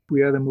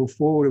We either move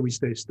forward or we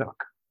stay stuck.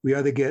 We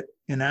either get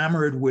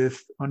enamored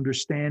with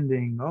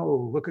understanding,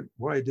 oh, look at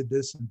why I did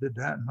this and did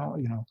that, and all,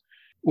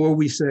 or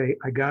we say,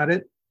 I got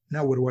it.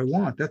 Now, what do I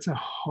want? That's a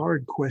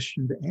hard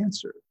question to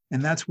answer. And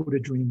that's what a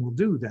dream will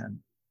do then.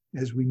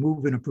 As we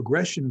move in a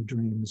progression of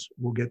dreams,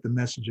 we'll get the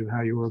message of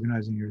how you're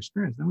organizing your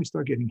experience. Then we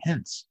start getting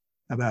hints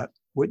about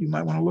what you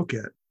might want to look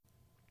at.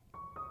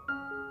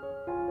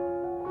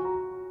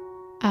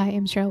 I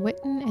am Sharon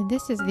Witten, and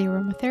this is The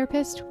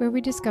Aromatherapist, where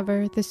we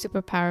discover the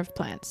superpower of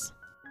plants.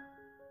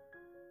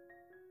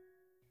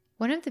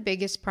 One of the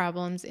biggest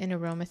problems in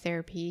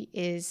aromatherapy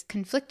is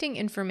conflicting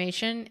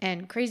information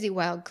and crazy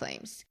wild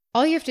claims.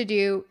 All you have to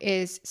do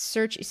is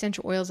search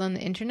essential oils on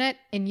the internet,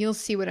 and you'll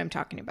see what I'm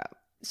talking about.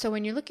 So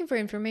when you're looking for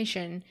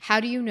information, how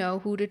do you know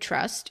who to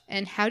trust,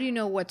 and how do you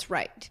know what's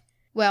right?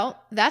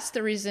 Well, that's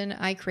the reason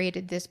I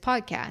created this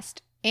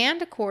podcast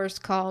and a course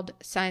called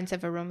Science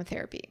of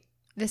Aromatherapy.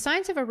 The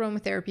Science of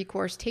Aromatherapy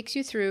course takes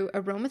you through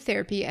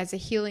aromatherapy as a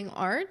healing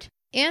art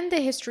and the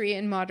history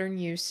and modern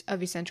use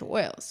of essential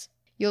oils.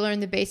 You'll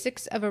learn the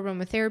basics of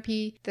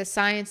aromatherapy, the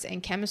science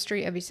and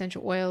chemistry of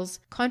essential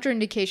oils,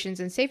 contraindications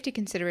and safety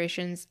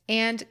considerations,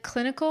 and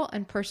clinical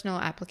and personal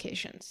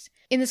applications.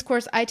 In this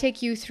course, I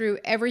take you through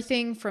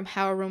everything from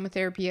how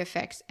aromatherapy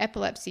affects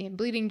epilepsy and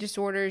bleeding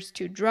disorders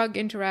to drug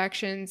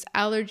interactions,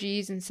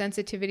 allergies and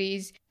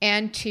sensitivities,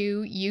 and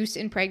to use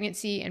in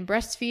pregnancy and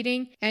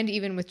breastfeeding, and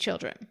even with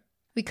children.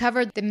 We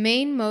covered the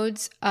main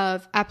modes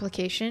of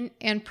application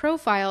and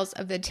profiles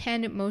of the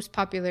 10 most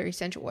popular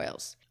essential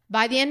oils.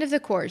 By the end of the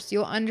course,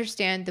 you'll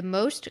understand the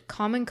most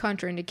common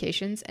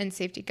contraindications and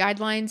safety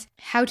guidelines,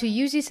 how to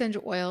use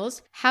essential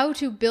oils, how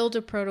to build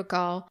a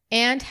protocol,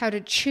 and how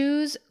to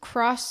choose,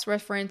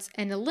 cross-reference,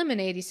 and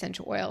eliminate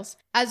essential oils,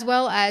 as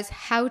well as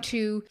how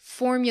to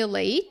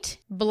formulate,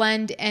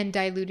 blend, and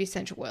dilute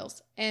essential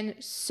oils, and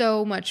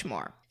so much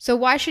more. So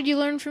why should you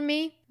learn from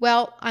me?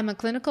 Well, I'm a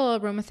clinical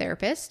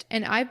aromatherapist,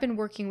 and I've been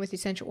working with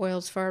essential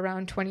oils for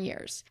around 20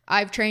 years.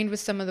 I've trained with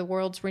some of the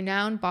world's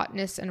renowned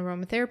botanists and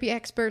aromatherapy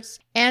experts,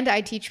 and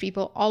I teach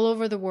people all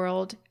over the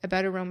world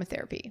about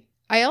aromatherapy.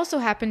 I also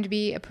happen to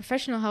be a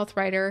professional health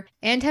writer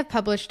and have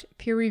published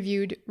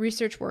peer-reviewed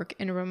research work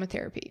in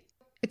aromatherapy.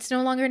 It's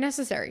no longer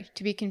necessary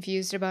to be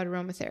confused about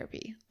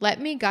aromatherapy.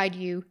 Let me guide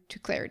you to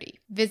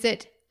clarity.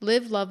 Visit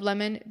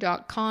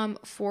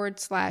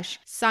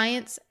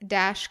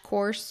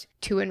livelovelemon.com/science-course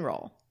to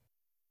enroll.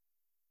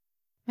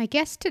 My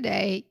guest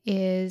today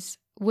is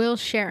Will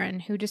Sharon,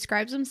 who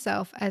describes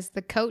himself as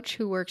the coach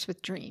who works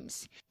with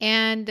dreams.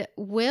 And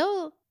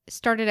Will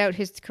started out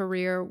his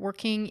career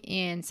working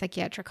in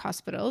psychiatric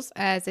hospitals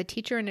as a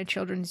teacher in a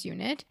children's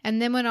unit,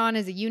 and then went on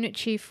as a unit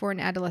chief for an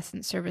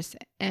adolescent service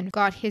and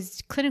got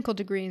his clinical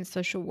degree in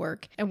social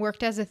work and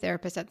worked as a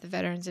therapist at the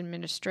Veterans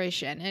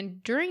Administration.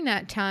 And during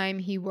that time,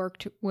 he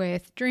worked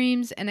with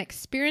dreams and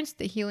experienced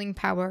the healing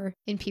power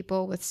in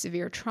people with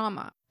severe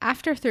trauma.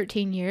 After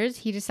 13 years,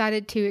 he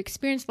decided to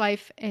experience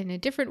life in a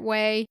different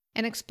way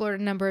and explored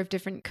a number of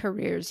different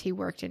careers. He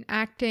worked in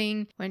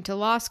acting, went to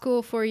law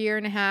school for a year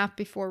and a half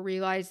before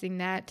realizing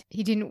that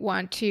he didn't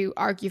want to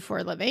argue for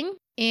a living,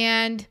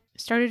 and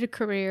started a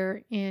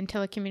career in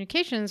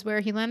telecommunications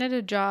where he landed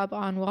a job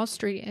on Wall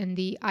Street in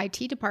the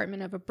IT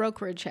department of a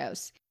brokerage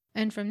house.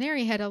 And from there,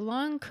 he had a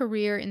long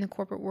career in the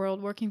corporate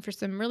world, working for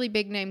some really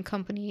big name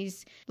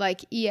companies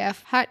like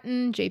E.F.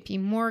 Hutton, J.P.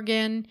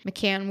 Morgan,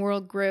 McCann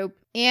World Group.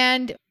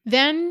 And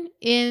then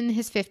in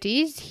his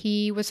 50s,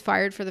 he was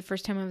fired for the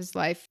first time of his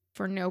life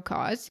for no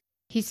cause.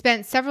 He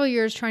spent several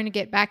years trying to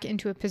get back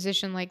into a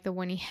position like the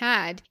one he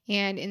had,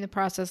 and in the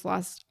process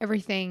lost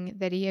everything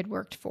that he had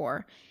worked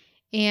for.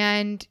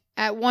 And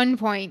at one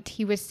point,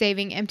 he was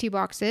saving empty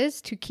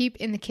boxes to keep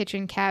in the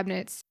kitchen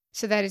cabinets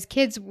so that his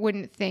kids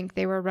wouldn't think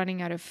they were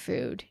running out of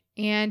food.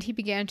 And he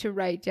began to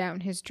write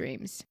down his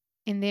dreams.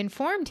 And they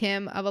informed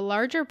him of a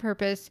larger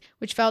purpose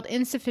which felt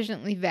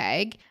insufficiently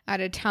vague at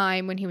a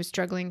time when he was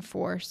struggling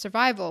for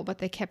survival, but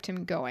they kept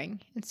him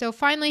going. And so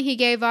finally he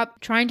gave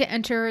up trying to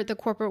enter the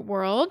corporate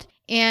world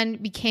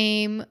and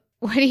became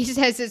what he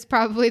says is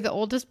probably the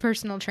oldest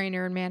personal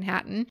trainer in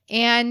Manhattan.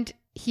 And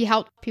he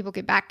helped people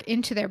get back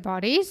into their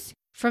bodies.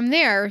 From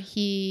there,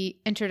 he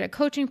entered a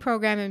coaching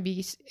program and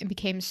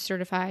became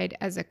certified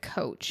as a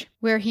coach,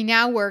 where he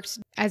now works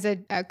as a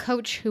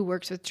coach who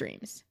works with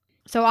dreams.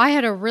 So I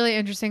had a really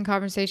interesting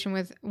conversation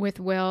with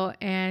Will,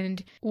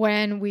 and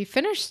when we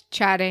finished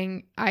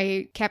chatting,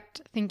 I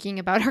kept thinking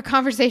about our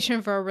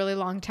conversation for a really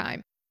long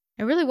time.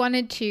 I really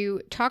wanted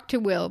to talk to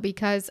Will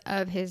because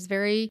of his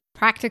very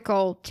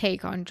practical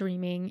take on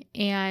dreaming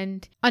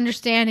and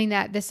understanding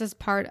that this is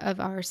part of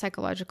our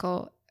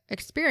psychological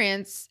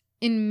experience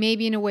in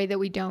a way that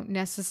we don't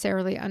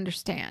necessarily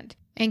understand,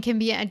 and can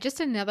be just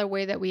another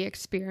way that we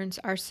experience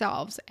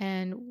ourselves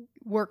and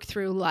work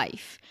through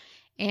life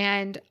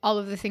and all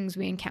of the things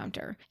we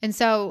encounter. And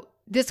so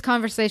this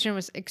conversation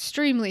was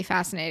extremely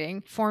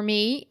fascinating for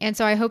me, and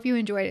so I hope you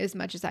enjoyed it as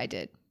much as I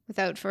did.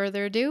 Without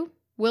further ado,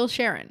 Will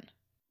Sharon.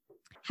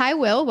 Hi,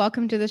 Will.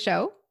 Welcome to the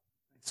show.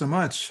 Thanks so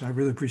much. I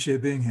really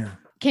appreciate being here.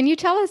 Can you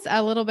tell us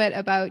a little bit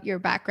about your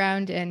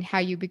background and how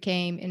you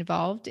became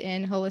involved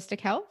in holistic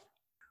health?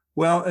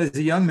 Well, as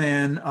a young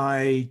man,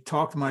 I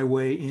talked my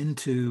way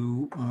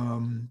into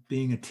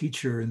being a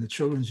teacher in the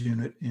children's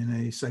unit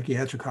in a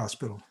psychiatric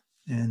hospital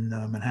in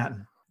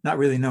Manhattan, not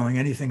really knowing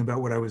anything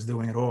about what I was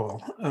doing at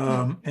all.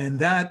 And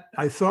that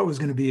I thought was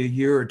going to be a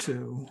year or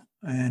two,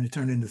 and it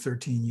turned into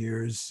 13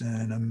 years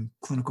and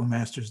a clinical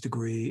master's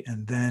degree.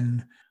 And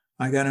then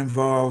I got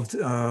involved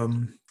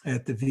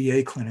at the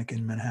VA clinic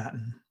in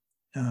Manhattan,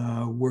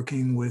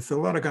 working with a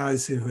lot of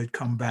guys who had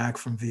come back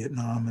from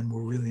Vietnam and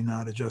were really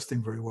not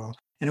adjusting very well.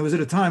 And it was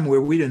at a time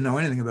where we didn't know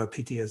anything about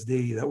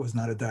PTSD. That was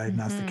not a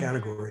diagnostic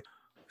category.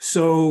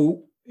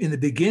 So in the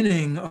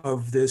beginning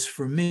of this,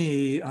 for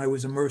me, I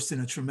was immersed in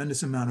a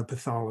tremendous amount of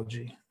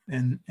pathology.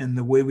 And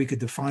the way we could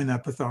define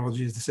that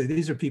pathology is to say,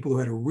 these are people who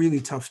had a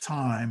really tough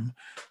time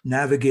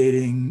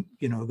navigating,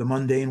 the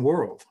mundane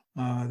world.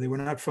 They were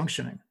not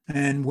functioning.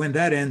 And when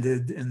that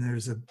ended, and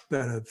there's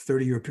about a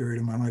 30-year period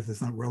in my life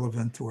that's not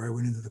relevant to where I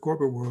went into the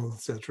corporate world,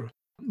 et cetera.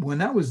 When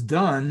that was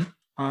done,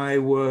 I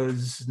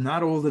was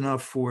not old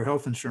enough for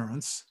health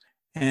insurance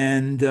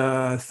and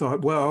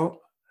thought, well,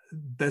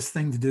 best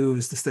thing to do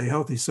is to stay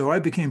healthy. So I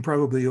became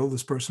probably the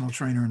oldest personal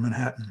trainer in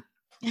Manhattan.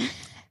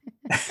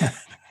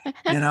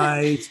 And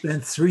I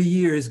spent 3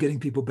 years getting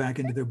people back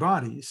into their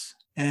bodies.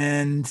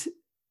 And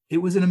it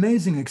was an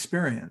amazing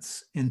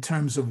experience in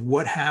terms of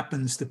what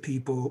happens to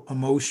people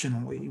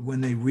emotionally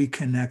when they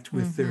reconnect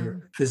with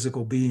their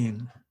physical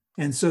being.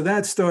 And so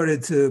that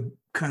started to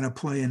kind of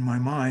play in my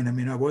mind. I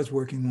mean, I was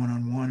working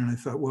one-on-one and I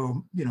thought,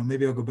 well,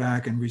 maybe I'll go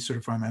back and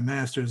recertify my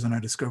master's. And I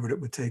discovered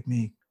it would take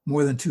me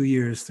more than 2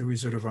 years to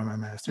recertify my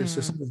master's.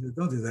 So somebody said,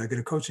 don't do that, get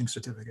a coaching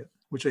certificate,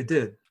 which I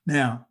did.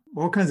 Now,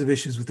 all kinds of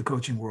issues with the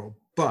coaching world.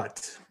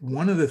 But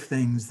one of the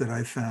things that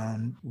I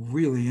found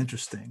really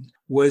interesting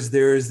was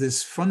there is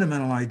this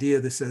fundamental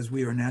idea that says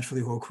we are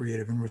naturally whole,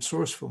 creative, and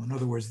resourceful. In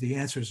other words, the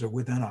answers are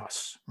within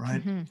us,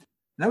 right?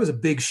 That was a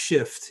big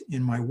shift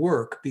in my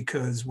work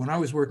because when I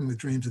was working with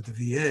dreams at the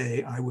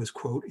VA, I was,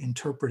 quote,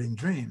 interpreting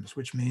dreams,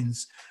 which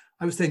means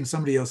I was taking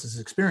somebody else's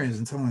experience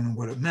and telling them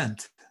what it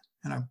meant.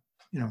 And I,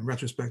 in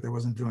retrospect, I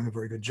wasn't doing a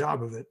very good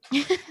job of it.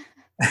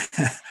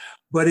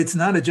 But it's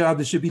not a job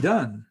that should be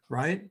done,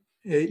 right?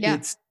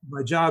 It's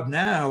my job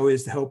now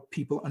is to help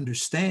people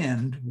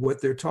understand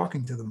what they're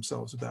talking to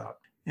themselves about.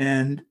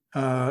 And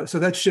so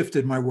that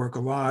shifted my work a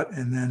lot.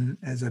 And then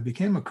as I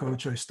became a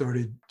coach, I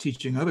started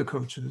teaching other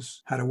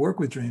coaches how to work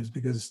with dreams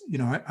because,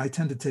 I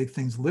tend to take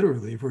things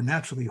literally. If we're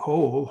naturally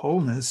whole,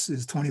 wholeness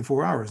is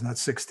 24 hours, not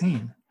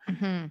 16.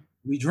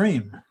 We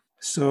dream.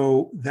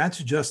 So that's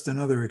just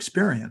another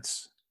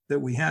experience that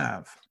we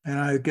have. And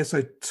I guess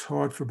I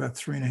taught for about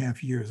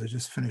 3.5 years. I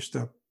just finished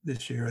up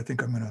this year. I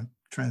think I'm going to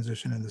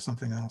transition into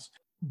something else.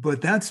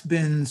 But that's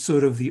been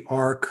sort of the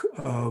arc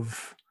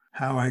of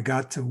how I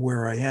got to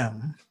where I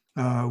am,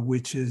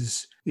 which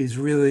is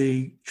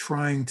really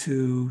trying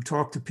to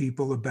talk to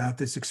people about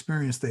this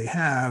experience they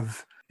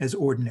have as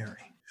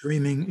ordinary.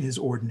 Dreaming is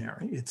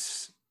ordinary.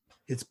 It's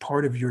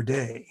part of your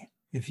day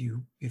if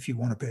you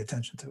want to pay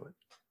attention to it.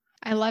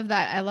 I love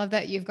that. I love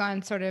that you've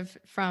gone sort of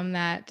from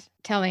that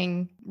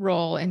telling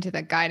role into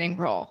the guiding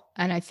role.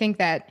 And I think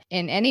that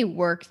in any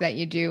work that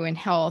you do in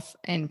health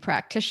and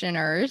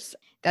practitioners,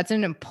 that's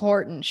an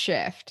important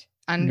shift.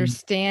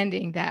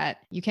 Understanding that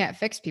you can't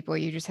fix people,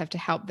 you just have to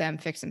help them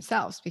fix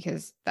themselves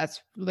because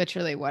that's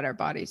literally what our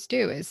bodies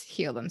do is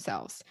heal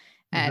themselves.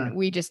 And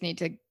we just need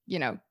to,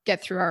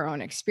 get through our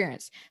own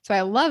experience. So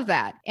I love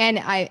that. And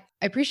I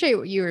appreciate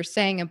what you were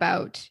saying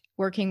about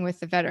working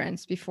with the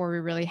veterans before we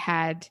really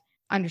had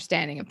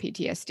understanding of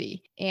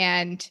PTSD.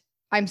 And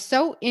I'm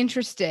so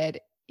interested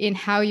in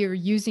how you're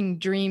using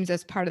dreams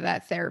as part of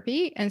that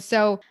therapy. And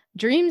so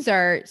dreams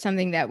are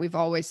something that we've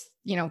always,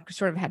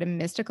 sort of had a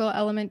mystical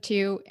element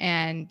to.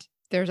 And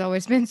there's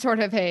always been sort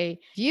of a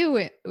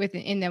view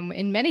within them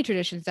in many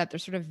traditions that they're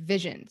sort of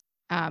visions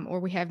or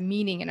we have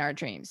meaning in our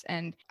dreams.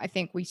 And I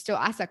think we still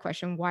ask that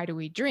question, why do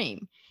we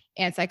dream?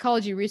 And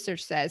psychology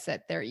research says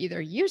that they're either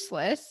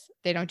useless,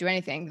 they don't do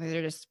anything,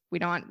 we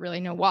don't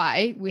really know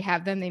why we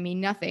have them, they mean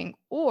nothing,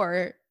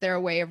 or they're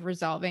a way of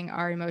resolving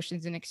our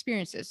emotions and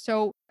experiences.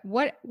 So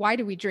why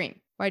do we dream?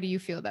 Why do you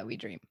feel that we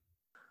dream?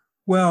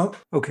 Well,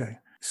 okay.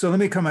 So let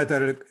me come at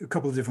that a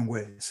couple of different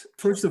ways.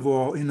 First of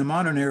all, in the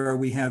modern era,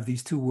 we have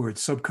these two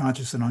words,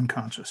 subconscious and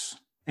unconscious.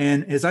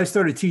 And as I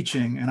started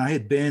teaching, and I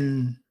had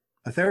been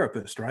a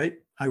therapist, right?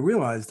 I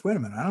realized, wait a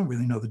minute, I don't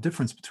really know the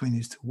difference between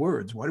these two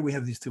words. Why do we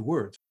have these two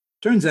words?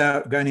 Turns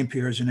out a guy named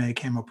Pierre Genet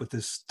came up with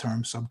this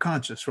term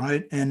subconscious,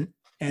 right? And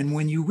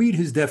when you read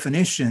his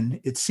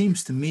definition, it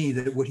seems to me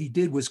that what he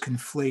did was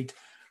conflate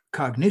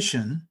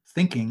cognition,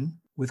 thinking,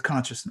 with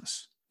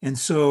consciousness. And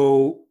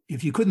so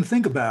if you couldn't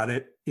think about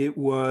it, it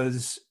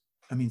was,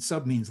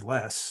 sub means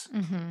less.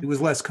 It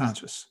was less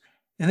conscious.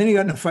 And then he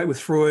got in a fight with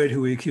Freud,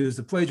 who he accused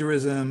of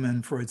plagiarism.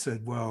 And Freud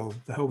said, well,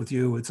 the hell with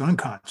you, it's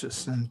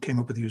unconscious, and came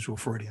up with the usual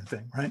Freudian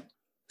thing, right?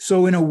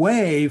 So in a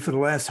way, for the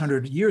last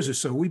 100 years or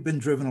so, we've been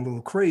driven a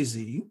little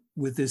crazy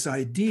with this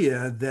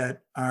idea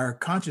that our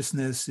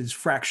consciousness is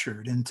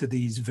fractured into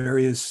these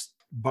various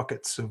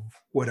buckets of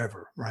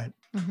whatever, right?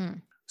 Mm-hmm.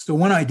 So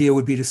one idea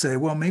would be to say,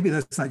 well, maybe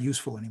that's not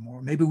useful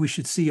anymore. Maybe we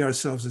should see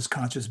ourselves as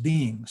conscious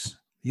beings.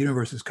 The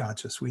universe is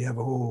conscious. We have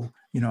a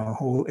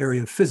whole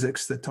area of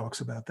physics that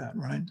talks about that,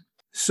 right?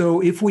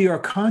 So if we are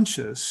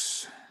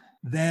conscious,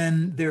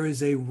 then there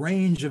is a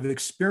range of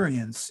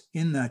experience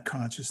in that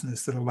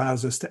consciousness that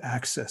allows us to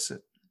access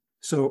it.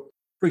 So,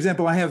 for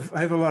example, I have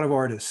a lot of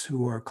artists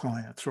who are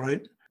clients,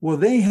 right? Well,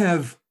 they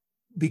have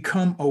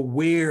become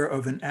aware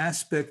of an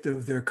aspect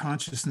of their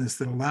consciousness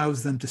that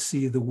allows them to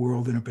see the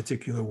world in a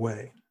particular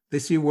way. They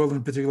see a world in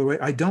a particular way.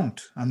 I don't.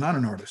 I'm not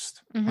an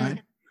artist,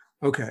 right?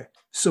 Okay.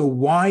 So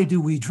why do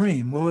we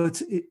dream? Well,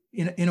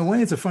 in a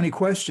way, it's a funny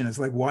question. It's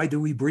like, why do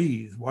we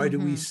breathe? Why do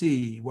we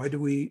see? Why do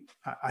we?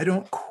 I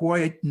don't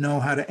quite know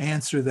how to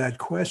answer that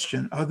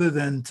question other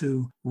than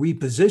to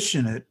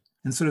reposition it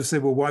and sort of say,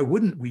 well, why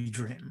wouldn't we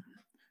dream?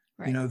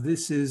 Right.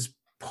 This is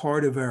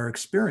part of our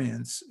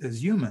experience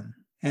as human.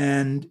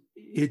 And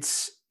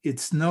it's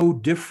no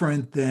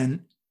different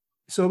than,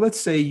 so let's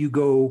say you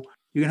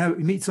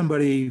meet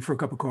somebody for a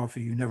cup of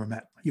coffee you never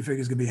met. You figure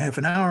it's going to be half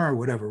an hour or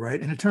whatever, right?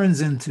 And it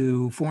turns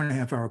into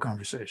 4.5 hour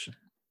conversation.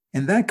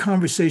 And that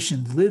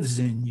conversation lives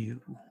in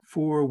you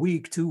for a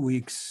week, 2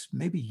 weeks,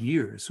 maybe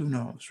years, who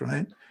knows,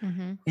 right?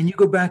 Mm-hmm. And you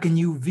go back and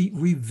you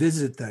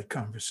revisit that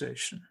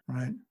conversation,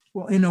 right?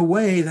 Well, in a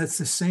way, that's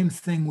the same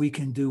thing we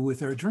can do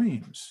with our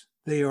dreams.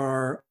 They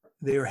are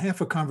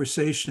half a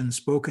conversation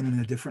spoken in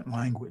a different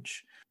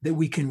language that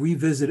we can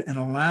revisit and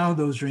allow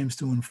those dreams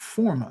to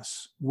inform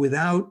us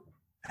without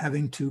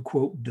having to,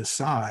 quote,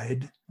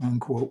 decide,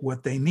 unquote,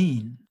 what they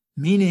mean.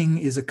 Meaning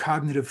is a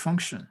cognitive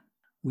function.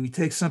 We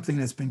take something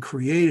that's been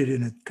created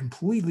in a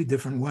completely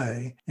different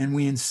way and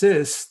we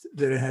insist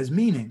that it has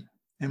meaning.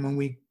 And when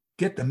we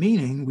get the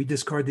meaning, we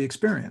discard the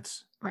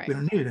experience. Right. We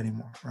don't need it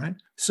anymore, right?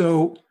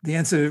 So the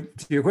answer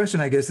to your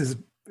question, I guess, is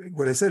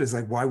what I said is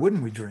like, why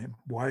wouldn't we dream?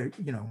 Why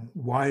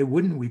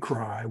wouldn't we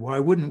cry? Why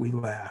wouldn't we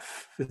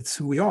laugh? It's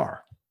who we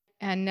are.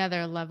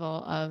 Another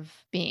level of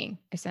being,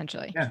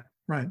 essentially. Yeah,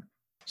 right.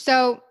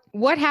 So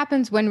what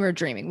happens when we're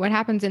dreaming? What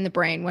happens in the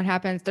brain? What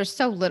happens? There's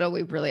so little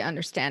we really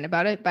understand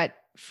about it, but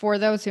for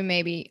those who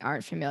maybe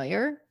aren't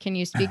familiar, can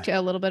you speak to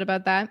a little bit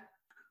about that?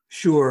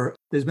 Sure.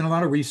 There's been a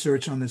lot of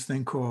research on this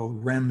thing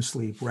called REM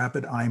sleep,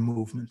 rapid eye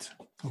movement.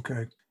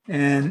 Okay.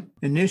 And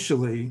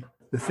initially,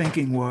 the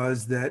thinking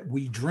was that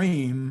we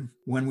dream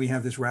when we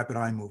have this rapid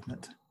eye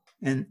movement.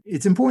 And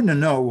it's important to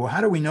know, well,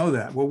 how do we know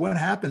that? Well, what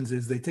happens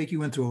is they take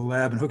you into a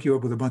lab and hook you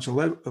up with a bunch of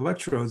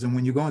electrodes. And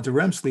when you go into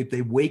REM sleep,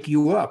 they wake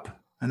you up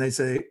and they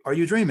say, are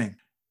you dreaming?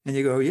 And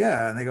you go,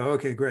 yeah. And they go,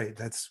 okay, great.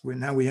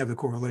 Now we have the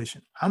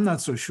correlation. I'm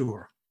not so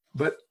sure.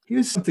 But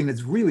here's something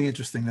that's really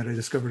interesting that I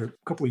discovered a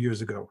couple of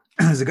years ago.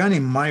 There's a guy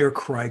named Meyer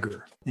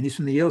Krieger, and he's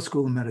from the Yale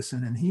School of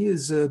Medicine. And he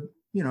is a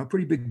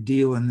pretty big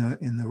deal in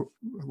the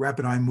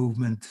rapid eye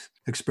movement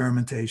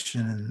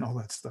experimentation and all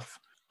that stuff.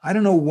 I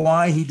don't know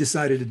why he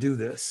decided to do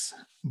this,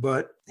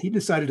 but he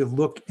decided to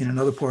look in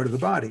another part of the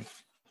body.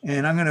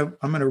 And I'm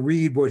gonna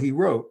read what he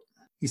wrote.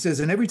 He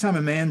says, and every time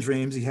a man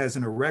dreams, he has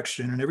an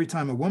erection, and every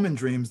time a woman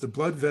dreams, the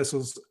blood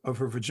vessels of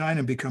her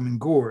vagina become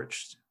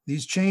engorged.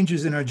 These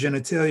changes in our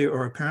genitalia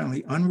are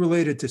apparently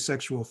unrelated to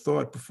sexual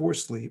thought before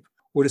sleep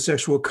or to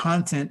sexual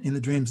content in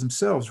the dreams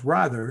themselves.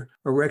 Rather,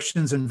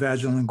 erections and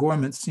vaginal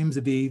engorgement seem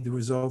to be the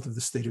result of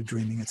the state of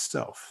dreaming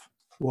itself.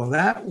 Well,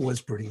 that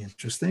was pretty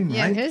interesting, right?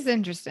 Yeah, it is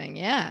interesting.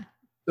 Yeah.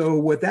 So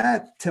what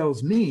that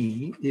tells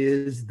me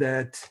is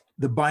that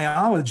the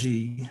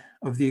biology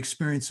of the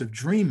experience of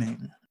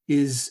dreaming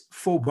is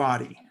full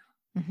body.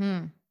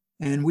 Mm-hmm.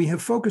 And we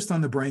have focused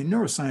on the brain.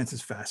 Neuroscience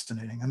is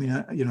fascinating. I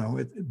mean,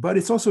 but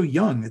it's also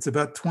young. It's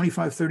about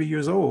 25, 30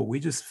 years old. We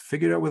just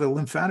figured out what the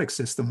lymphatic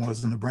system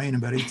was in the brain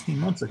about 18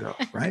 months ago,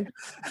 right?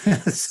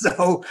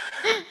 So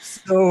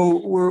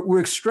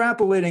we're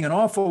extrapolating an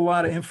awful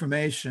lot of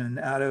information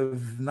out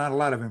of not a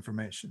lot of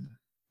information.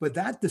 But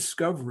that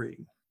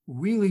discovery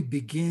really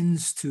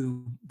begins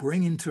to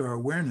bring into our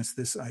awareness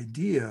this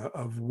idea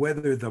of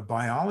whether the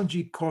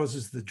biology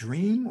causes the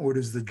dream or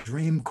does the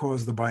dream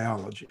cause the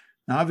biology.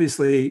 Now,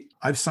 obviously,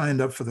 I've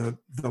signed up for the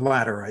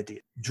latter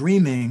idea.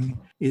 Dreaming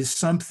is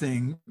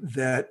something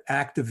that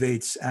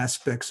activates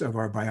aspects of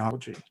our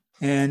biology.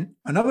 And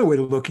another way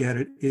to look at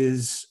it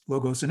is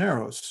logos and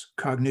eros,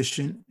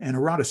 cognition and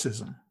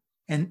eroticism.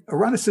 And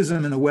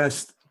eroticism in the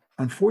West,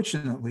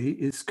 unfortunately,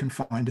 is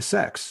confined to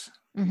sex,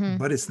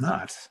 but it's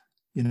not.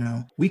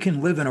 We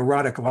can live an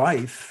erotic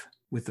life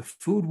with the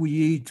food we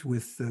eat,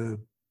 with the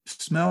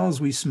smells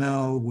we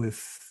smell,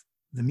 with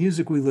the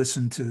music we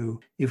listen to,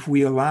 if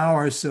we allow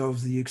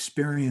ourselves the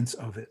experience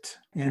of it.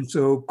 And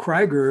so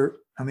Krieger,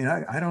 I mean,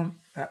 I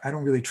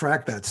don't really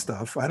track that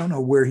stuff. I don't know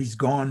where he's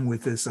gone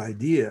with this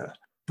idea,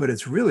 but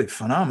it's really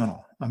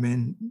phenomenal. I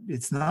mean,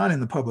 it's not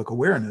in the public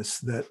awareness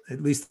that,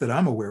 at least that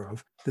I'm aware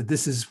of, that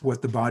this is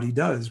what the body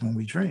does when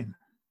we dream.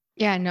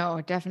 Yeah,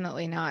 no,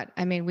 definitely not.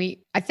 I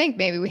mean, I think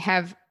maybe we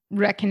have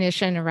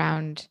recognition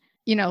around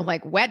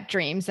like wet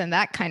dreams and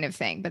that kind of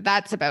thing. But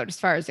that's about as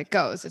far as it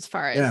goes, as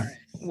far as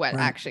what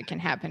actually can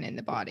happen in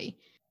the body.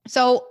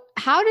 So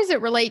how does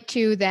it relate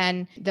to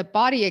then the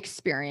body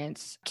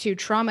experience to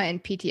trauma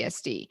and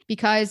PTSD?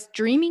 Because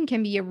dreaming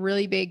can be a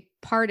really big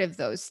part of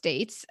those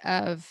states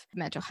of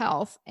mental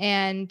health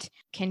and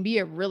can be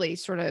a really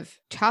sort of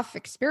tough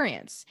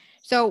experience.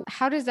 So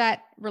how does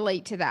that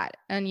relate to that?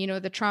 And,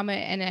 the trauma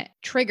and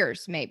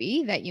triggers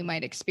maybe that you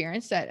might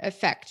experience that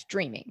affect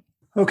dreaming.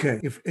 Okay.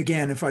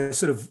 If I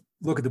sort of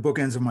look at the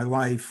bookends of my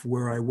life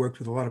where I worked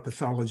with a lot of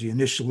pathology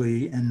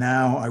initially, and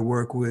now I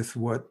work with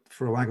what,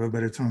 for lack of a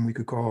better term, we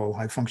could call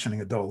high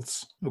functioning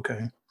adults.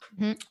 Okay.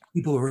 Mm-hmm.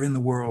 People who are in the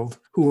world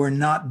who are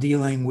not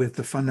dealing with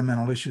the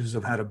fundamental issues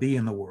of how to be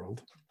in the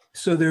world.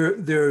 So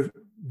there are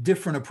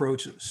different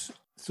approaches.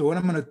 So what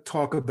I'm going to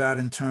talk about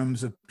in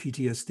terms of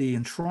PTSD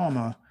and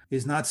trauma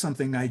is not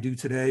something I do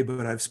today,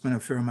 but I've spent a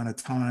fair amount of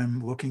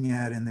time looking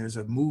at. And there's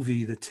a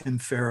movie that Tim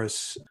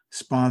Ferriss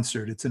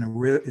sponsored. It's an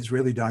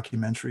Israeli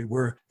documentary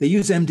where they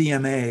use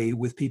MDMA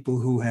with people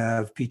who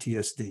have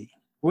PTSD.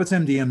 What's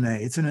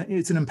MDMA? It's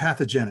an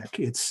empathogenic.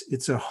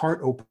 It's a heart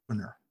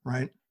opener,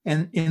 right?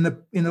 And in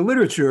the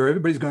literature,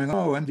 everybody's going,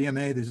 oh,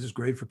 MDMA, this is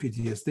great for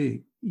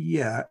PTSD.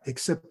 Yeah,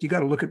 except you got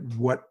to look at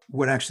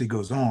what actually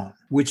goes on,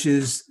 which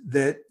is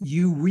that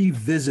you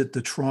revisit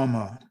the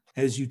trauma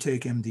as you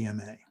take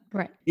MDMA.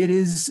 Right. It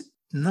is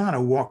not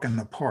a walk in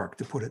the park,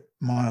 to put it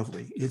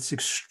mildly. It's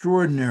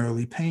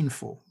extraordinarily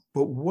painful.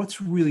 But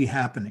what's really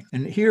happening?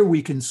 And here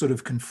we can sort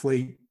of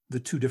conflate the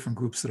two different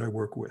groups that I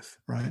work with,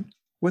 right?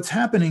 What's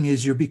happening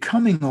is you're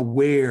becoming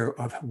aware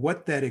of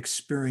what that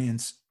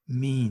experience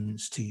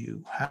means to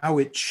you, how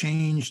it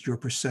changed your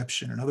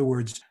perception. In other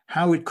words,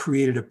 how it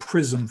created a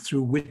prism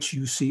through which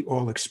you see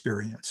all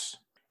experience.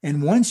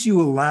 And once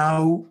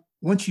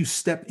you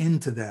step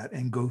into that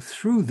and go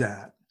through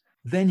that,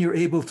 then you're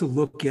able to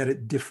look at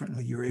it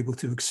differently. You're able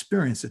to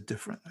experience it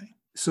differently.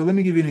 So let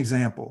me give you an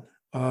example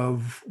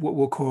of what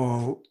we'll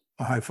call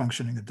a high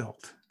functioning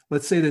adult.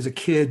 Let's say there's a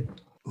kid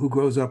who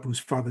grows up whose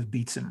father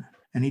beats him.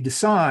 And he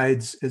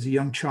decides as a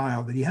young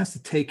child that he has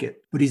to take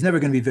it, but he's never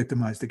going to be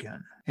victimized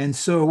again. And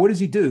so what does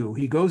he do?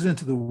 He goes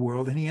into the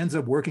world and he ends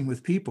up working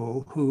with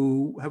people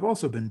who have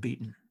also been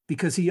beaten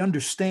because he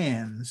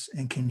understands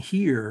and can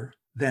hear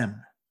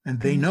them. And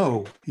they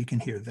know he can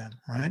hear them,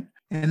 right?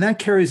 And that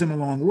carries him a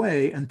long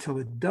way until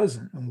it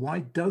doesn't. And why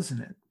doesn't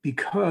it?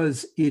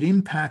 Because it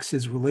impacts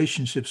his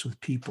relationships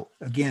with people.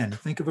 Again,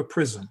 think of a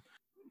prism.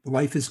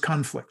 Life is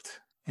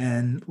conflict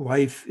and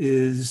life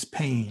is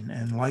pain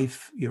and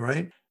life, you're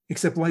right?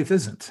 Except life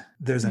isn't.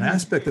 There's an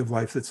aspect of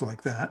life that's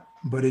like that.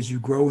 But as you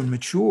grow and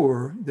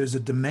mature, there's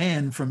a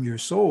demand from your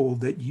soul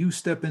that you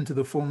step into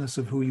the fullness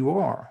of who you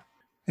are.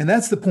 And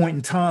that's the point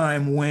in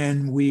time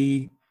when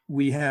we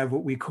have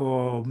what we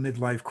call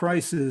midlife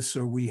crisis,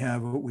 or we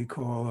have what we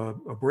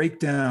call a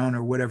breakdown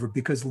or whatever,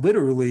 because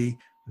literally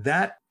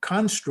that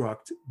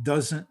construct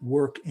doesn't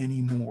work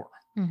anymore.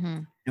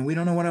 Mm-hmm. And we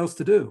don't know what else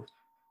to do,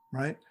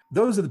 right?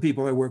 Those are the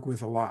people I work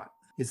with a lot.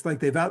 It's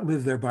like they've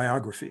outlived their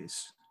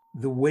biographies.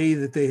 The way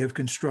that they have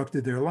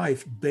constructed their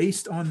life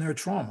based on their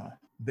trauma,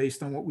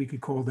 based on what we could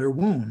call their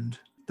wound,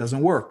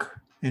 doesn't work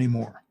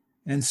anymore.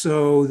 And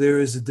so there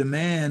is a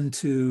demand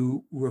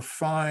to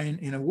refine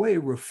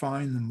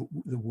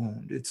the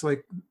wound. It's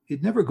like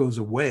it never goes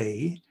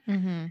away,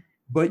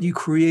 but you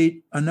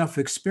create enough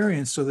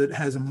experience so that it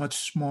has a much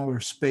smaller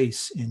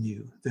space in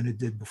you than it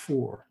did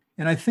before.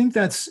 And I think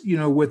that's,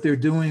 what they're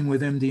doing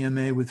with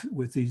MDMA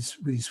with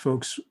these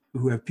folks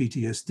who have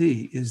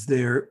PTSD is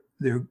they're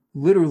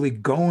literally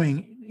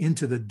going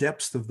into the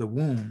depths of the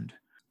wound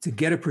to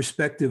get a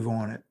perspective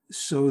on it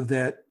so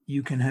that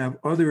you can have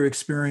other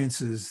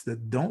experiences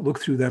that don't look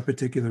through that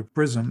particular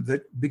prism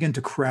that begin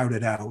to crowd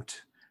it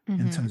out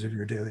in terms of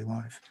your daily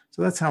life.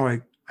 So that's how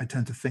I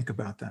tend to think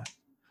about that.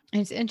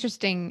 It's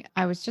interesting.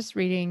 I was just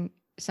reading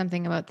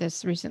something about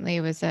this recently.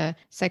 It was a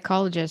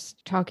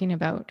psychologist talking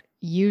about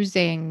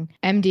using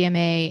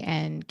MDMA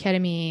and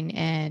ketamine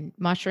and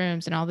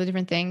mushrooms and all the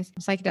different things,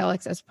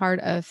 psychedelics, as part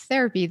of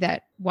therapy,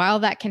 that while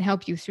that can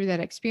help you through that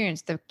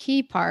experience, the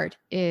key part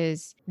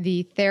is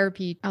the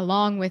therapy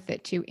along with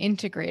it to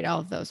integrate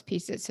all of those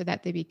pieces so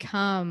that they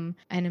become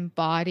an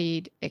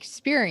embodied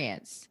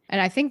experience.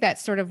 And I think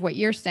that's sort of what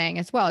you're saying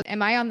as well.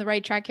 Am I on the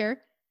right track here?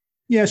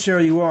 Yeah,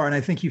 Sharon, you are. And I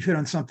think you've hit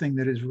on something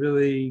that is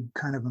really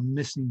kind of a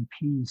missing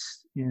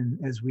piece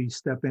as we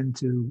step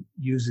into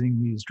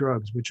using these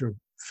drugs, which are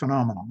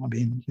phenomenal. I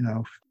mean,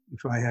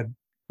 if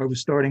I was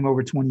starting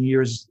over 20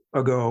 years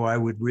ago, I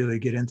would really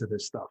get into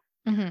this stuff.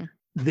 Mm-hmm.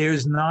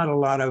 There's not a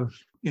lot of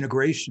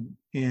integration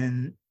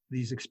in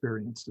these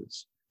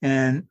experiences.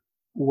 And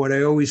what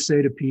I always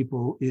say to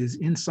people is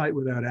insight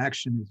without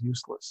action is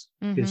useless.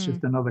 Mm-hmm. It's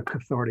just another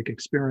cathartic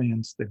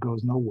experience that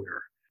goes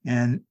nowhere.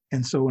 And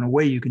so in a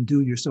way, you can do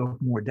yourself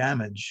more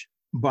damage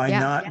by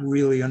not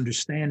really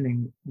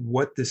understanding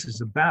what this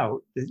is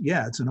about.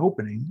 Yeah, it's an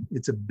opening.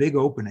 It's a big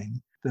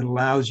opening that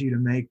allows you to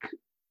make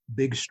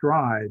big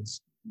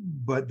strides,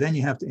 but then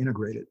you have to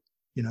integrate it.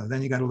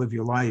 Then you got to live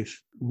your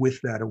life with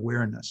that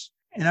awareness.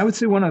 And I would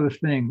say one other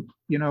thing,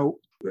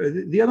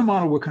 The other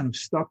model we're kind of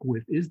stuck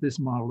with is this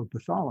model of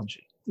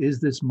pathology, is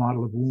this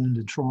model of wound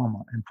and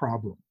trauma and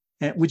problem,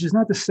 and, which is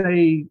not to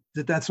say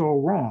that that's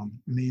all wrong.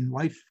 I mean,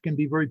 life can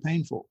be very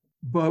painful,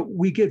 but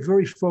we get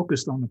very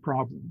focused on the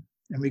problem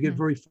and we get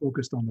very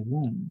focused on the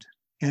wound.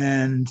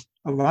 And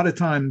a lot of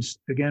times,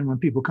 again, when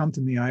people come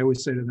to me, I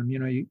always say to them,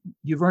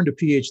 you've earned a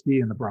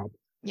PhD in the problem.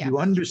 Yeah. You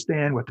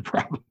understand what the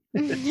problem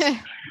is.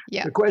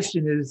 Yeah. The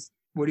question is,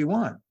 what do you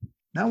want?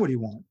 Now, what do you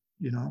want?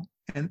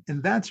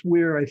 And that's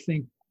where I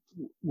think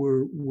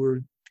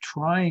we're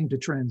trying to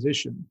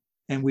transition,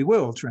 and we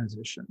will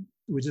transition,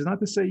 which is not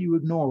to say you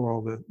ignore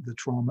all the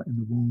trauma and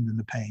the wound and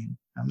the pain.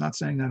 I'm not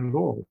saying that at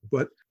all,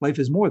 but life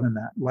is more than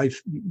that.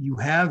 Life, you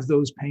have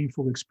those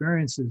painful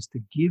experiences to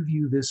give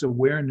you this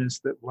awareness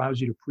that allows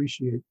you to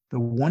appreciate the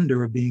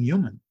wonder of being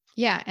human.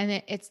 Yeah.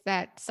 And it's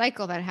that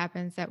cycle that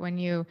happens that when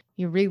you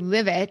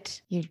relive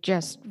it, you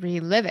just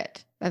relive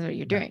it. That's what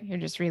you're doing. You're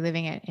just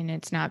reliving it and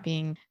it's not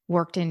being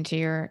worked into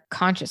your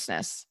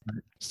consciousness.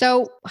 Right.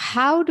 So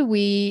how do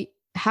we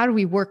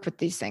work with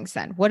these things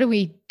then? What do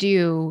we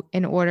do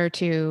in order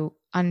to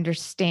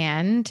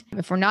understand,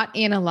 if we're not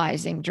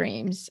analyzing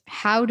dreams,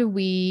 how do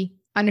we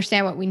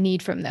understand what we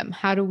need from them?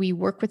 How do we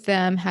work with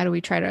them? How do we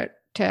try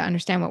to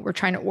understand what we're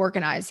trying to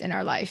organize in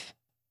our life?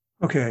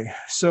 Okay,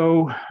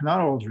 so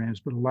not all dreams,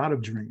 but a lot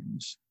of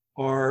dreams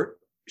are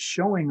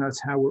showing us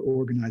how we're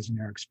organizing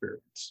our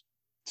experience.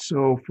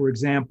 So, for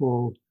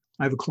example,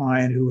 I have a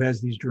client who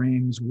has these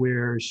dreams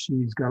where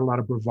she's got a lot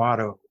of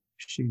bravado.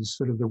 She's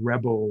sort of the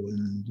rebel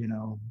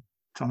and,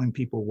 telling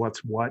people what's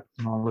what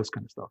and all this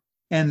kind of stuff.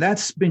 And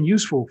that's been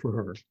useful for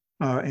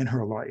her in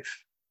her life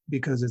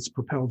because it's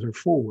propelled her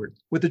forward.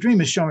 What the dream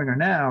is showing her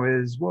now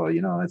is, well,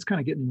 that's kind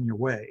of getting in your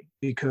way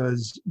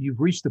because you've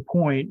reached the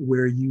point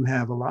where you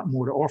have a lot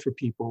more to offer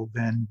people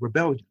than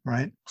rebellion,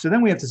 right? So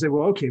then we have to say,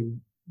 well, okay,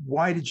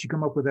 why did she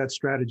come up with that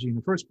strategy in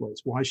the first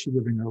place? Why is she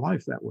living her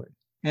life that way?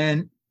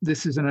 And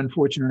this is an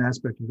unfortunate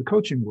aspect of the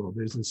coaching world.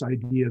 There's this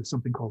idea of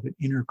something called an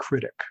inner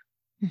critic,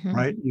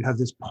 right? You have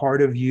this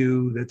part of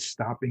you that's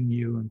stopping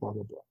you and blah,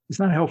 blah, blah. It's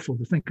not helpful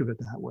to think of it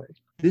that way.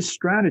 This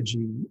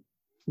strategy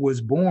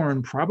was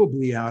born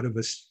probably out of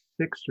a 6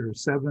 or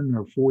 7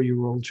 or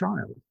 4-year-old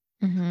child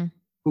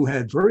who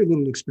had very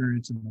little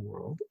experience in the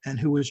world and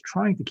who was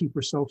trying to keep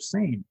herself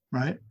sane,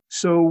 right?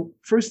 So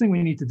first thing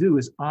we need to do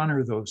is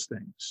honor those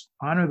things,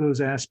 honor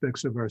those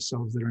aspects of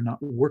ourselves that are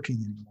not working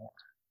anymore,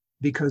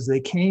 because they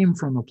came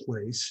from a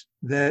place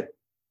that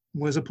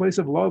was a place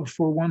of love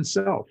for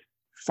oneself.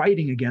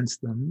 Fighting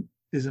against them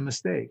is a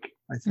mistake,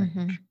 I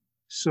think.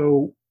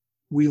 So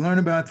we learn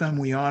about them,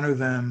 we honor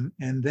them,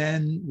 and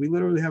then we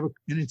literally have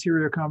an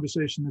interior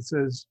conversation that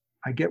says,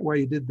 I get why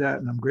you did that,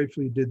 and I'm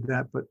grateful you did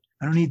that, but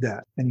I don't need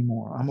that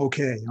anymore. I'm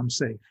okay, I'm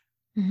safe.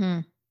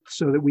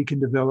 So that we can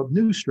develop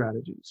new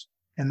strategies.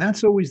 And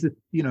that's always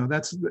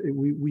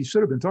we've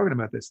sort of been talking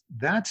about this.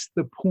 That's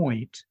the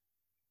point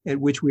at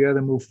which we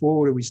either move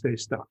forward or we stay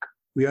stuck.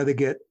 We either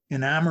get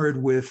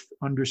enamored with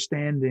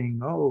understanding,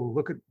 oh,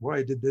 look at why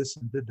I did this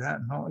and did that,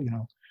 and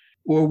all,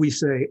 or we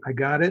say, I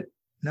got it.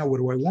 Now, what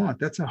do I want?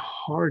 That's a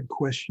hard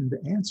question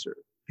to answer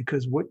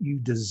because what you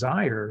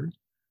desire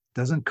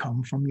doesn't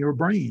come from your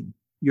brain.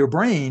 Your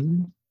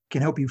brain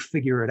can help you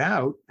figure it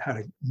out, how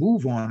to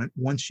move on it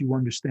once you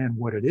understand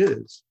what it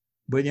is,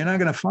 but you're not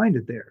going to find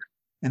it there.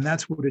 And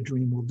that's what a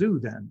dream will do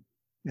then.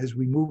 As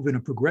we move in a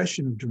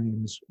progression of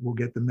dreams, we'll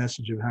get the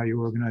message of how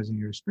you're organizing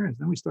your experience.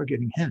 Then we start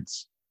getting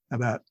hints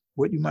about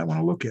what you might want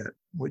to look at,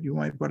 what you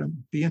might want to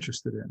be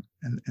interested in.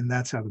 And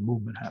that's how the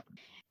movement happens.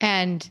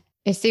 And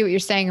I see what you're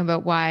saying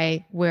about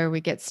where we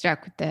get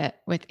stuck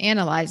with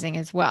analyzing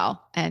as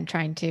well and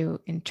trying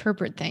to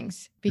interpret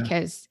things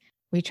because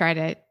we try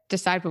to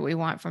decide what we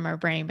want from our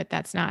brain, but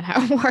that's not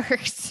how it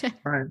works.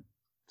 Right.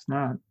 It's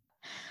not.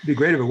 It'd be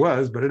great if it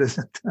was, but it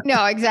isn't.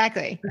 No,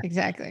 exactly.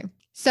 Exactly.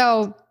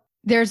 So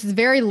there's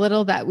very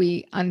little that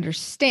we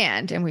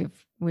understand, and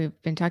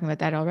we've been talking about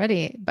that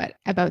already, but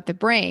about the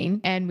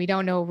brain, and we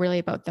don't know really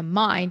about the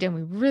mind, and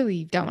we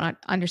really don't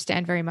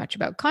understand very much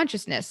about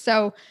consciousness.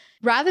 So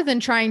rather than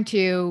trying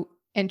to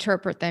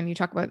interpret them, you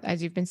talk about,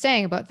 as you've been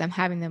saying, about them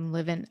having them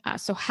live in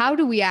us. So how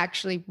do we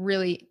actually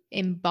really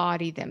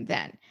embody them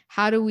then?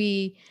 How do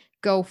we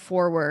go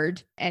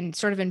forward and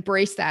sort of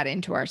embrace that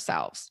into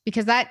ourselves?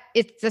 Because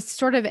it's a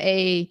sort of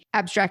a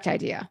abstract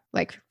idea.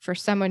 Like for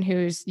someone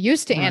who's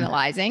used to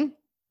analyzing,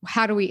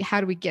 how do we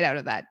get out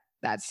of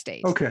that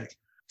state? Okay.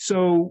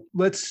 So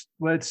let's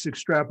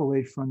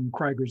extrapolate from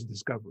Krieger's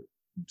discovery.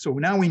 So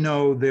now we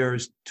know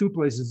there's 2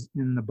 places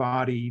in the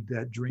body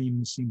that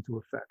dreams seem to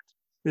affect.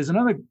 There's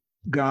another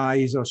guy,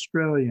 he's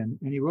Australian,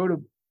 and he wrote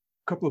a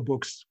couple of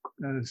books,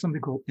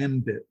 something called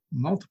MBIT,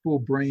 Multiple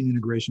Brain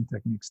Integration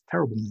Techniques,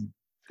 terrible name.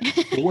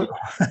 But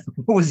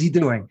what was he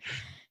doing?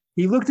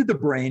 He looked at the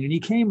brain and he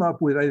came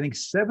up with, I think,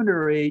 7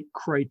 or 8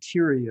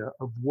 criteria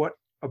of what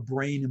a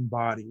brain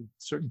embodied,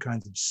 certain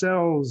kinds of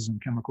cells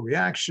and chemical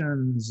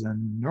reactions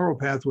and neural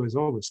pathways,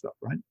 all this stuff,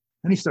 right?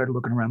 Then he started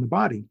looking around the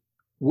body.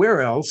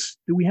 Where else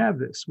do we have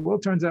this? Well,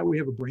 it turns out we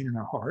have a brain in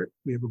our heart.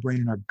 We have a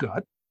brain in our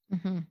gut.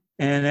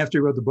 And after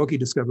he wrote the book, he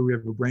discovered we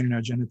have a brain in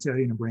our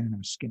genitalia and a brain in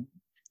our skin.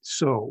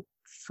 So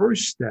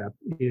first step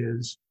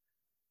is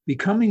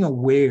becoming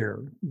aware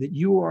that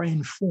you are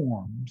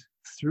informed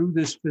through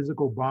this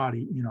physical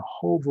body in a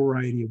whole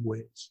variety of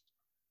ways.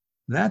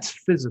 That's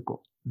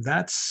physical.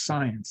 That's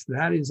science.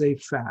 That is a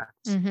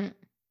fact. Mm-hmm.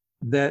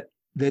 That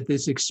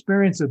this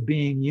experience of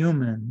being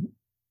human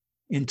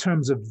in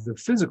terms of the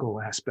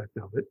physical aspect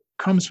of it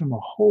comes from a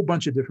whole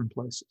bunch of different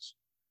places.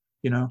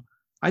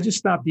 I just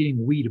stopped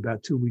eating wheat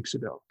about 2 weeks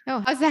ago.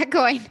 Oh, how's that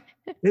going?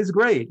 It's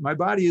great. My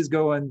body is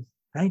going,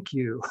 thank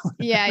you.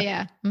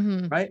 Yeah.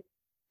 Mm-hmm. Right?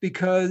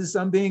 Because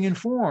I'm being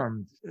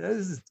informed.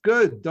 This is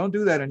good. Don't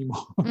do that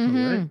anymore.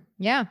 Mm-hmm. Right?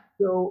 Yeah.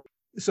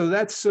 So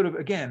that's sort of,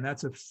 again,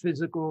 that's a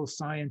physical,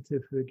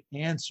 scientific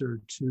answer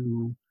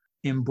to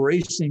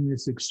embracing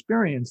this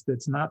experience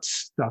that's not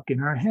stuck in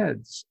our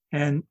heads.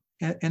 And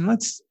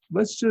let's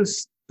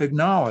just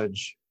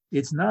acknowledge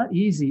it's not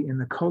easy in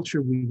the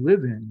culture we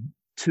live in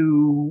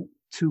to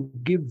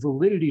give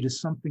validity to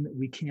something that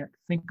we can't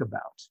think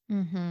about.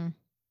 Mm-hmm.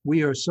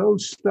 We are so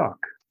stuck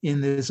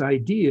in this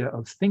idea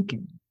of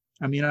thinking.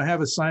 I mean, I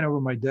have a sign over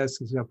my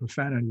desk that's got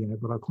profanity in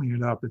it, but I'll clean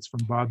it up. It's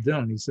from Bob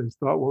Dylan. He says,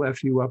 thought will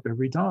F you up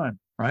every time,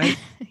 right?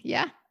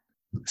 Yeah.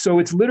 So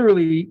it's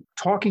literally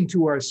talking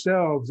to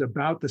ourselves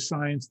about the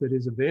science that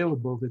is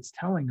available that's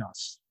telling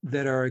us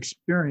that our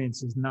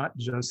experience is not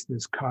just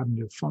this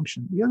cognitive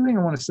function. The other thing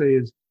I want to say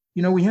is,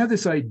 we have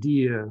this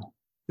idea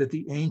that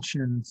the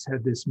ancients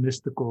had this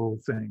mystical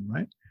thing,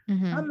 right?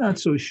 Mm-hmm. I'm not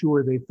so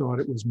sure they thought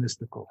it was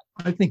mystical.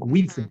 I think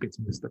we think it's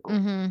mystical,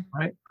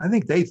 right? I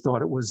think they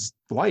thought it was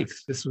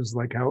life. This was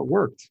like how it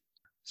worked.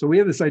 So we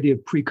have this idea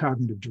of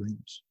precognitive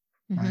dreams,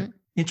 right?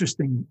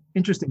 Interesting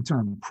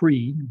term,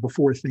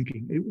 before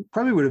thinking. It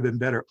probably would have been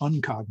better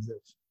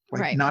uncognitive,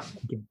 like not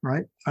thinking,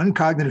 right?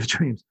 Uncognitive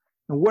dreams.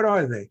 And what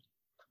are they?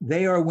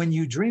 They are when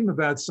you dream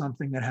about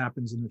something that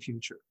happens in the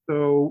future.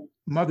 So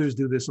mothers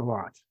do this a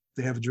lot.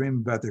 They have a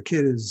dream about their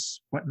kid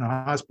went in the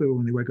hospital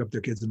and they wake up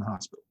their kid's in the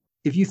hospital.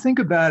 If you think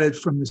about it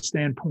from the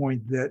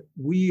standpoint that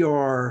we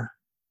are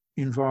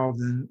involved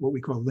in what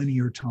we call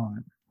linear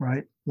time,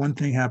 right? One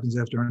thing happens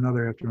after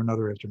another, after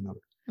another, after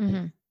another.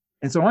 Mm-hmm.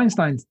 And so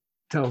Einstein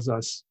tells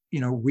us,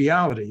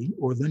 reality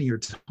or linear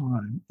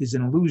time is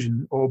an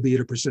illusion,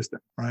 albeit a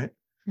persistent, right?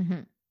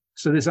 Mm-hmm.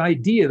 So this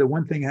idea that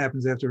one thing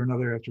happens after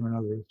another, after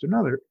another, after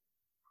another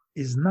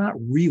is not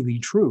really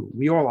true.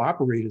 We all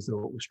operate as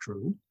though it was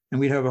true, and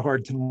we'd have a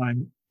hard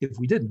time if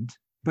we didn't.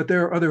 But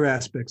there are other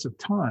aspects of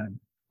time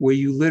where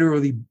you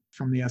literally,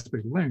 from the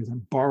aspect of linear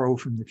time, borrow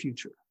from the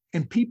future.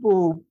 And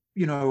people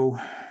get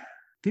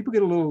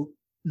a little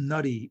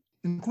nutty,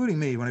 including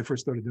me when I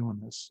first started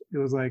doing this. It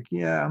was like,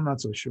 yeah, I'm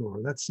not so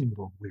sure. That seemed a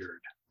little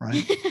weird,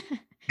 right?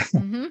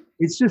 Mm-hmm.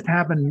 It's just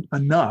happened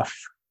enough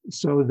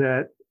so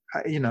that,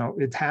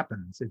 it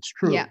happens. It's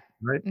true,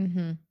 right?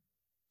 Mm-hmm.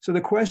 So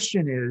the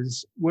question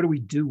is, what do we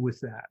do with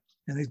that?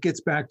 And it gets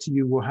back to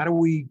you, well, how do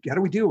we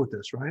deal with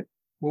this, right?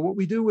 Well, what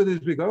we do with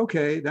it is we go,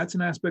 okay, that's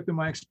an aspect of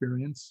my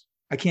experience.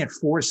 I can't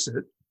force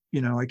it.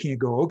 I can't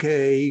go,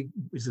 okay,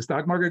 is the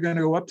stock market going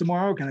to go up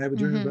tomorrow? Can I have a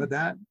dream about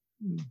that?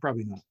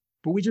 Probably not.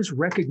 But we just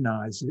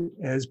recognize it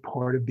as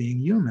part of being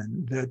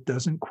human that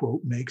doesn't,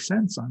 quote, make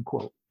sense,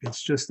 unquote.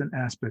 It's just an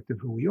aspect of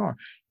who we are.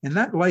 And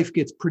that life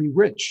gets pretty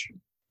rich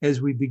as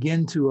we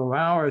begin to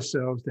allow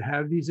ourselves to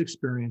have these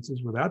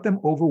experiences without them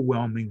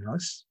overwhelming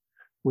us,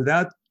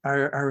 without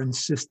our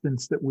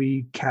insistence that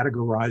we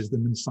categorize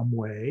them in some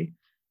way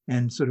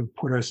and sort of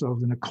put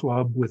ourselves in a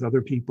club with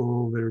other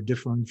people that are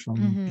different from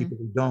people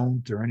who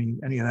don't, or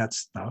any of that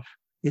stuff.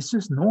 It's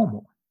just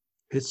normal.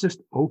 It's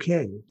just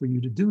okay for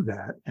you to do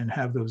that and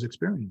have those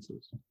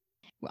experiences.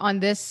 On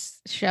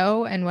this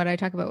show, and what I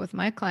talk about with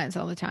my clients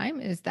all the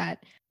time, is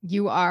that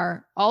you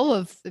are all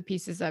of the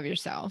pieces of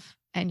yourself,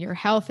 and your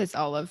health is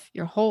all of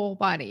your whole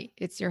body.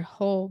 It's your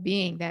whole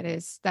being. That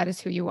is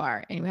who you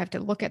are. And you have to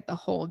look at the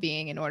whole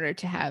being in order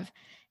to have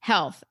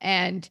health.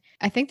 And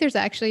I think there's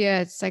actually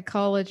a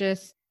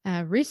psychologist,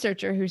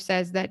 researcher who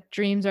says that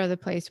dreams are the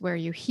place where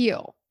you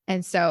heal.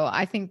 And so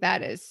I think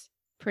that is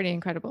pretty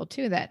incredible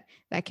too, that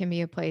can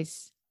be a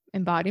place,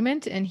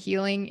 embodiment and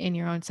healing in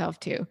your own self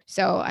too.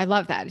 So I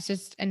love that. It's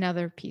just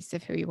another piece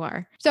of who you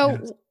are. So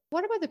yes.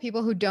 What about the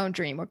people who don't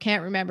dream or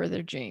can't remember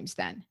their dreams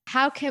then?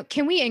 How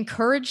can we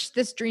encourage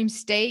this dream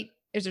state?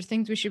 Is there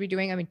things we should be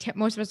doing? I mean,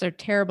 most of us are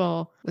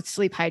terrible with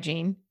sleep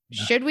hygiene.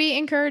 Yeah. Should we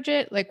encourage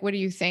it? Like, what do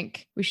you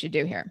think we should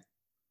do here?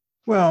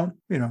 Well,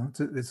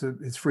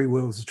 it's free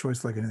will. It's a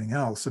choice like anything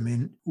else. I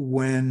mean,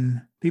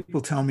 when people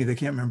tell me they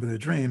can't remember their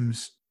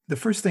dreams, the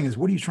first thing is,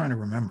 what are you trying to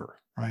remember?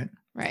 Right.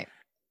 Right.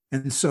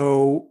 And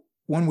so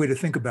one way to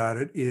think about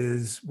it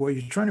is, well,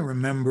 you're trying to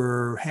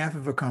remember half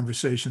of a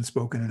conversation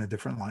spoken in a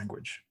different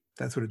language.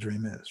 That's what a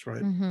dream is,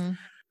 right? Mm-hmm.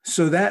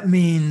 So that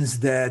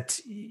means that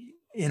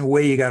in a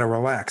way you got to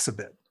relax a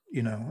bit.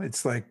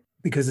 It's like,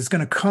 because it's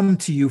going to come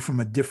to you from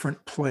a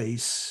different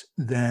place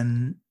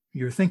than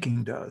your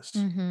thinking does.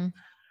 Mm-hmm.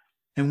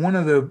 And one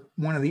of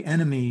the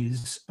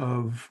enemies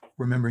of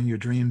remembering your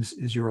dreams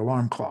is your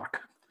alarm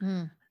clock.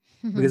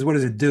 Because what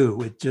does it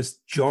do? It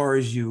just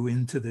jars you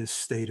into this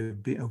state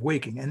of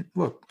waking. And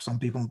look, some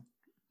people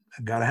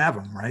got to have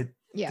them, right?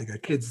 Yeah. They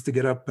got kids to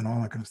get up and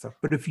all that kind of stuff.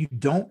 But if you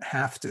don't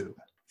have to,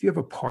 if you have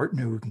a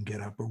partner who can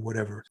get up or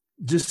whatever,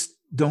 just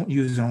don't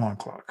use an alarm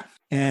clock.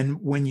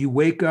 And when you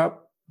wake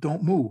up,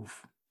 don't move.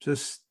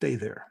 Just stay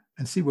there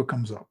and see what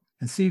comes up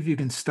and see if you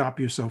can stop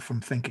yourself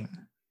from thinking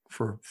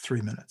for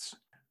 3 minutes.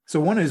 So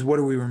one is, what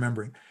are we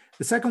remembering?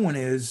 The second one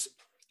is,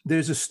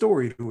 there's a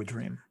story to a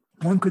dream.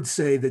 One could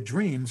say that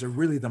dreams are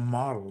really the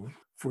model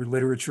for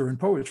literature and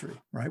poetry,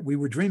 right? We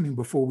were dreaming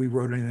before we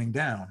wrote anything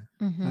down.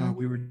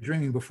 We were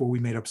dreaming before we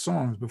made up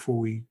songs, before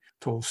we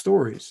told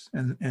stories.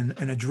 And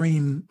a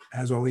dream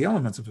has all the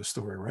elements of a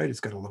story, right? It's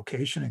got a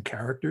location and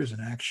characters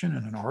and action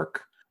and an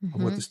arc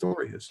of what the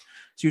story is.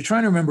 So you're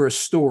trying to remember a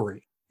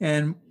story.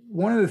 And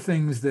one of the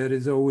things that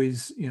is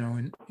always,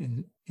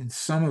 in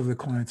some of the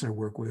clients I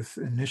work with,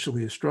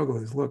 initially a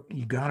struggle is, look,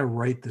 you got to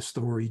write the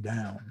story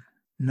down.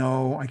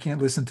 No, I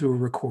can't listen to a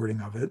recording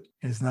of it.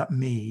 It's not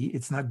me.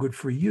 It's not good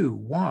for you.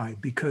 Why?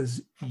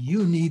 Because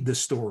you need the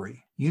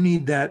story. You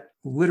need that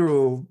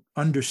literal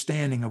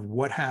understanding of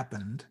what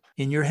happened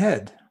in your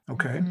head.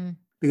 Okay.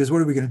 Because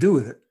what are we going to do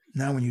with it?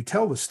 Now, when you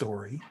tell the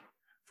story,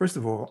 first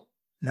of all,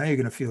 now you're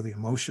going to feel the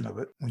emotion of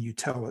it when you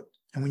tell it.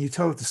 And when you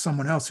tell it to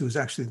someone else who's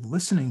actually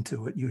listening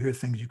to it, you hear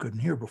things you couldn't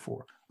hear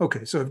before.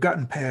 Okay, so I've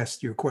gotten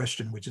past your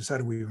question, which is, how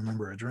do we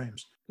remember our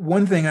dreams?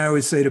 One thing I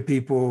always say to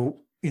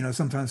people,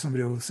 sometimes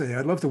somebody will say,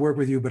 I'd love to work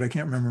with you, but I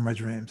can't remember my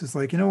dreams. It's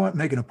like, you know what?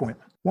 Make an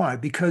appointment. Why?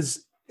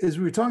 Because as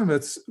we were talking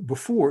about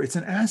before, it's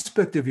an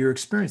aspect of your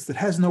experience that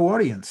has no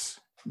audience.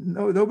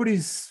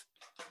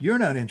 You're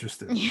not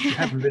interested. You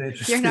haven't been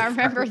interested. You're not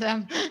remember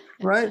them.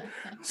 Right?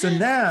 So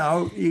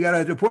now you got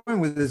an appointment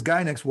with this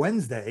guy next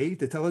Wednesday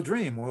to tell a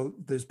dream. Well,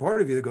 there's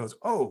part of you that goes,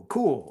 oh,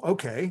 cool.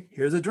 Okay,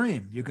 here's a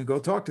dream. You can go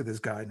talk to this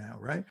guy now,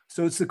 right?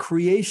 So it's the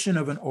creation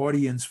of an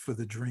audience for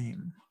the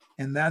dream.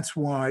 And that's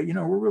why,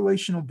 we're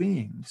relational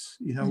beings.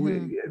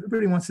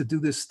 Everybody wants to do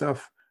this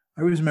stuff.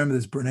 I always remember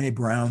this Brene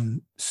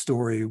Brown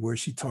story where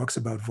she talks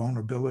about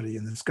vulnerability.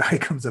 And this guy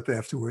comes up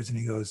afterwards and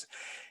he goes,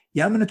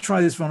 yeah, I'm going to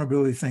try this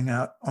vulnerability thing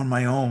out on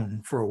my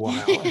own for a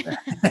while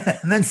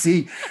and then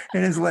see.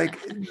 And it's like,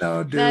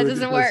 no, dude, that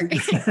doesn't work.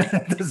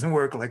 It doesn't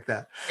work like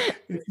that.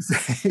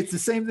 It's the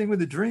same thing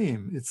with a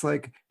dream. It's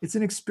like, it's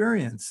an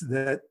experience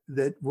that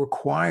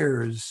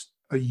requires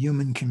a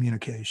human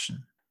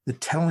communication, the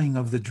telling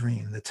of the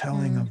dream, the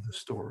telling of the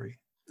story.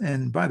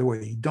 And by the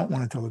way, you don't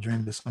want to tell a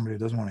dream to somebody who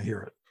doesn't want to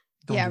hear it.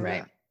 Don't do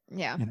right. That.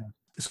 Yeah.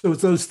 So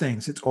it's those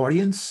things. It's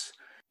audience.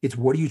 It's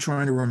what are you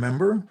trying to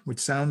remember? Which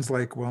sounds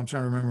like, well, I'm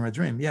trying to remember my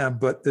dream. Yeah,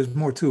 but there's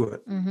more to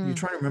it. You're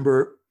trying to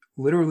remember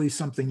literally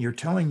something you're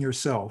telling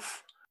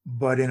yourself,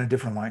 but in a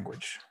different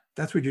language.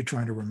 That's what you're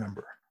trying to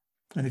remember.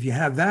 And if you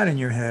have that in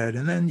your head,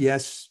 and then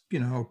yes,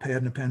 a pad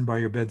and a pen by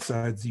your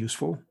bedside is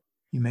useful.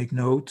 You make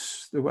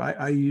notes.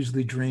 I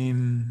usually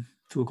dream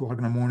 2:00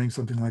 in the morning,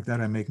 something like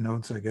that. I make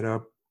notes. I get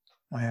up.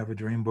 I have a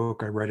dream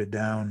book. I write it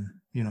down.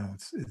 You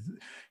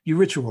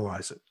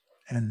ritualize it,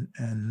 and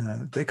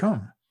they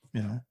come.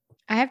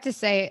 I have to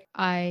say,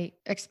 I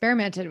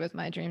experimented with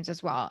my dreams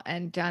as well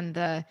and done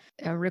the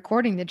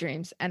recording the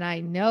dreams. And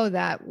I know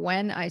that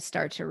when I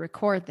start to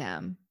record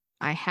them,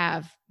 I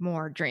have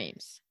more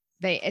dreams.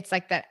 It's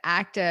like that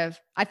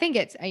active, I think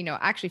it's,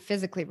 actually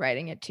physically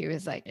writing it too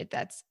is like,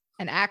 that's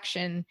an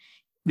action.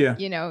 Yeah.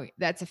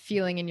 That's a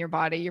feeling in your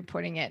body. You're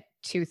putting it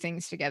two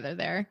things together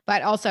there.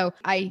 But also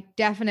I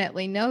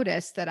definitely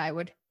noticed that I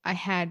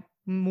had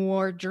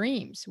more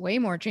dreams, way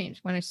more dreams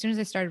as soon as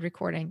I started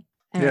recording.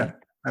 Yeah,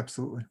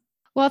 absolutely.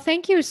 Well,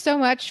 thank you so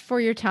much for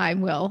your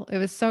time, Will. It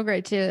was so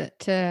great to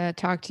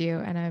talk to you.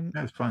 And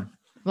That was fun.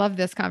 Love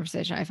this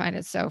conversation. I find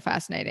it so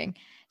fascinating.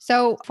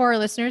 So for our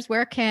listeners,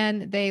 where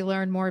can they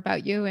learn more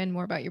about you and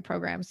more about your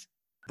programs?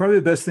 Probably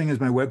the best thing is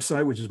my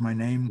website, which is my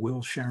name,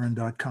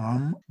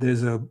 willsharon.com.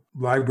 There's a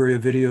library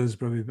of videos,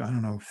 probably,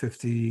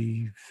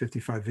 50,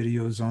 55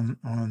 videos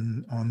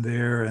on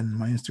there, and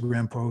my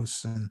Instagram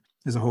posts. And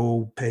there's a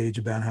whole page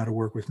about how to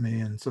work with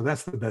me. And so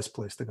that's the best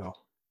place to go.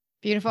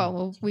 Beautiful.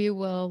 Well, we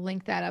will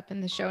link that up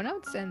in the show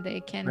notes and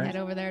they can head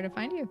over there to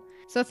find you.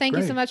 So thank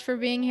you so much for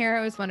being here.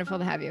 It was wonderful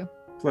to have you.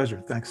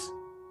 Pleasure. Thanks.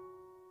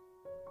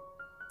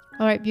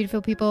 All right,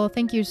 beautiful people.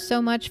 Thank you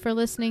so much for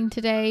listening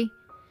today.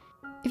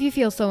 If you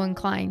feel so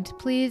inclined,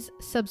 please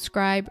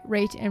subscribe,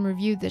 rate, and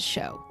review this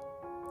show.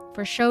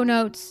 For show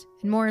notes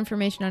and more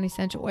information on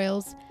essential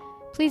oils,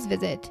 please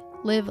visit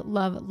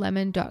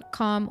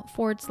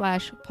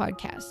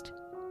livelovelemon.com/podcast.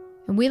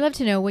 And we love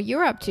to know what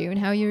you're up to and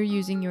how you're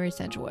using your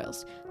essential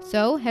oils.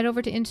 So head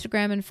over to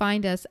Instagram and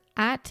find us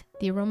at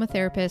the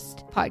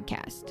Aromatherapist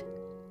Podcast.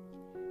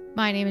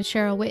 My name is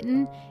Cheryl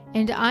Witten,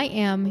 and I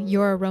am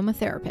your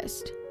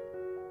aromatherapist.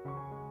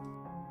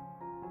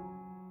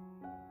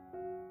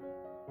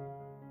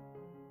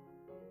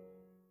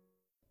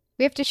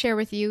 We have to share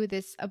with you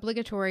this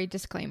obligatory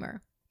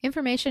disclaimer.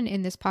 Information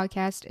in this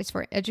podcast is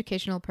for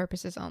educational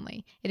purposes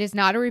only. It is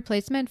not a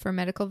replacement for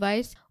medical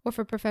advice or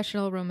for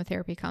professional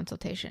aromatherapy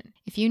consultation.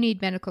 If you need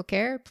medical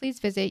care, please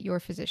visit your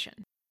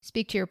physician.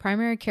 Speak to your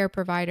primary care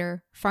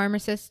provider,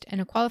 pharmacist,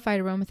 and a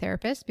qualified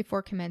aromatherapist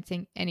before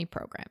commencing any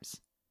programs.